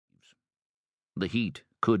The heat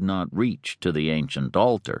could not reach to the ancient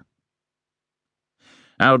altar.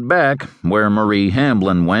 Out back, where Marie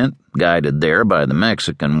Hamblin went, guided there by the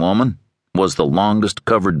Mexican woman, was the longest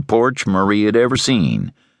covered porch Marie had ever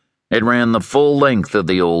seen. It ran the full length of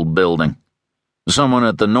the old building. Someone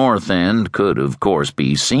at the north end could, of course,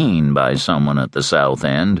 be seen by someone at the south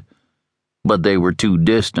end, but they were too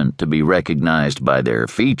distant to be recognized by their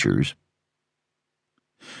features.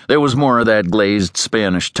 There was more of that glazed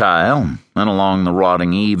Spanish tile, and along the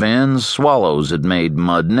rotting eave ends, swallows had made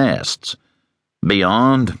mud nests.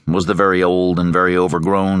 Beyond was the very old and very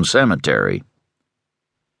overgrown cemetery.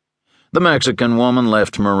 The Mexican woman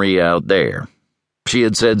left Marie out there. She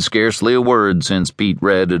had said scarcely a word since Pete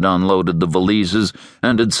Red had unloaded the valises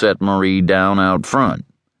and had set Marie down out front.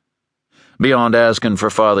 Beyond asking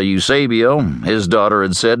for Father Eusebio, his daughter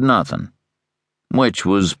had said nothing, which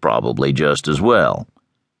was probably just as well.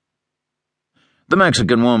 The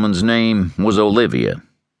Mexican woman's name was Olivia.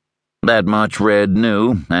 That much Red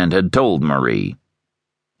knew and had told Marie.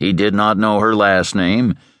 He did not know her last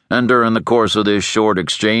name, and during the course of this short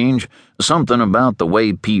exchange, something about the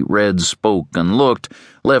way Pete Red spoke and looked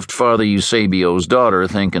left Father Eusebio's daughter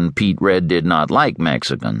thinking Pete Red did not like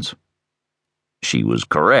Mexicans. She was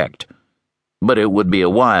correct, but it would be a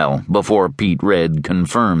while before Pete Red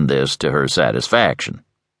confirmed this to her satisfaction.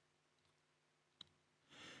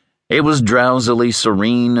 It was drowsily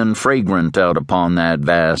serene and fragrant out upon that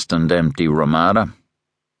vast and empty Ramada.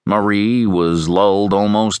 Marie was lulled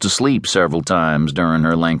almost to sleep several times during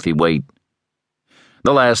her lengthy wait.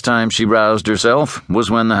 The last time she roused herself was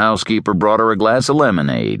when the housekeeper brought her a glass of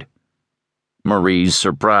lemonade. Marie's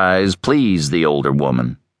surprise pleased the older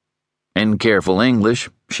woman. In careful English,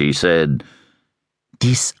 she said,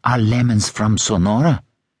 "These are lemons from Sonora,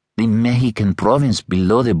 the Mexican province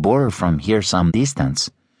below the border from here some distance.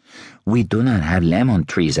 We do not have lemon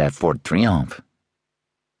trees at Fort Triumph."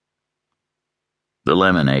 The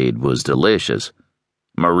lemonade was delicious.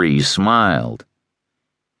 Marie smiled.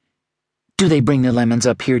 "Do they bring the lemons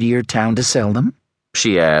up here to your town to sell them?"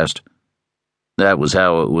 she asked. That was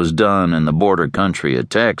how it was done in the border country of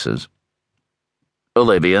Texas.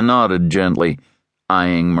 Olivia nodded gently,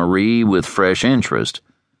 eyeing Marie with fresh interest.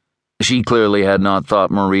 She clearly had not thought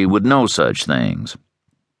Marie would know such things.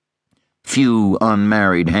 Few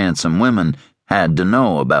unmarried handsome women had to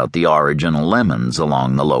know about the origin of lemons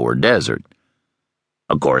along the lower desert.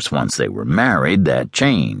 Of course, once they were married, that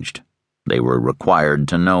changed. They were required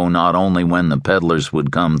to know not only when the peddlers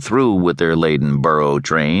would come through with their laden burro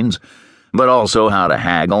trains, but also how to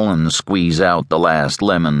haggle and squeeze out the last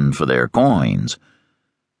lemon for their coins.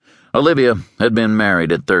 Olivia had been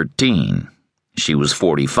married at 13. She was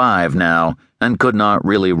 45 now and could not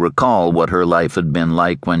really recall what her life had been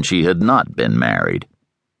like when she had not been married.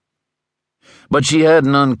 But she had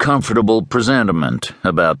an uncomfortable presentiment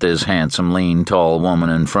about this handsome, lean, tall woman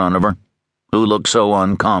in front of her, who looked so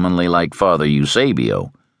uncommonly like Father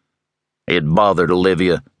Eusebio. It bothered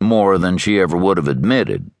Olivia more than she ever would have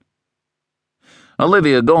admitted.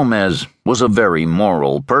 Olivia Gomez was a very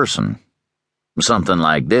moral person. Something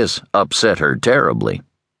like this upset her terribly.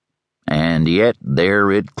 And yet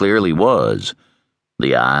there it clearly was.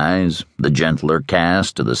 The eyes, the gentler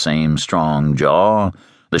cast of the same strong jaw,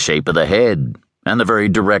 the shape of the head, and the very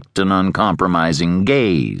direct and uncompromising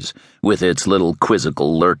gaze, with its little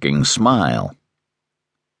quizzical lurking smile.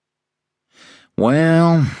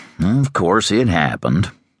 Well, of course it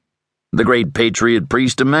happened. The great patriot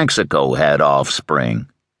priest of Mexico had offspring.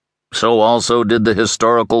 So also did the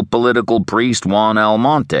historical political priest Juan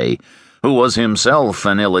Almonte, who was himself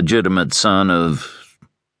an illegitimate son of...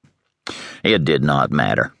 It did not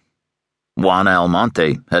matter. Juan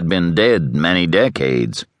Almonte had been dead many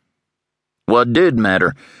decades. What did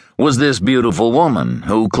matter was this beautiful woman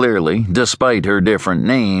who clearly, despite her different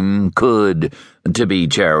name, could, to be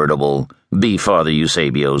charitable, be Father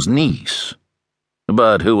Eusebio's niece.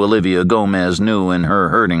 But who Olivia Gomez knew in her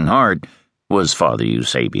hurting heart was Father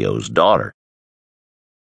Eusebio's daughter.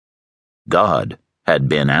 God had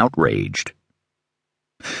been outraged.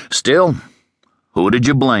 Still, who did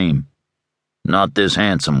you blame? Not this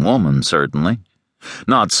handsome woman, certainly.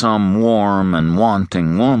 Not some warm and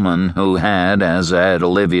wanting woman who had, as had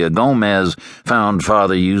Olivia Gomez, found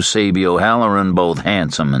Father Eusebio Lauran both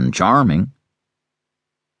handsome and charming.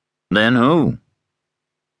 Then who?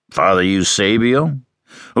 Father Eusebio,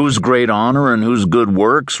 whose great honor and whose good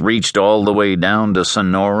works reached all the way down to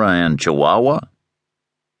Sonora and Chihuahua?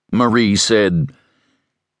 Marie said,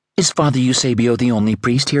 "Is Father Eusebio the only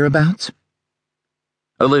priest hereabouts?"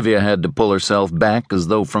 Olivia had to pull herself back as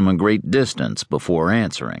though from a great distance before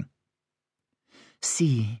answering.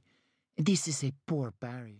 "Sí, this is a poor parish."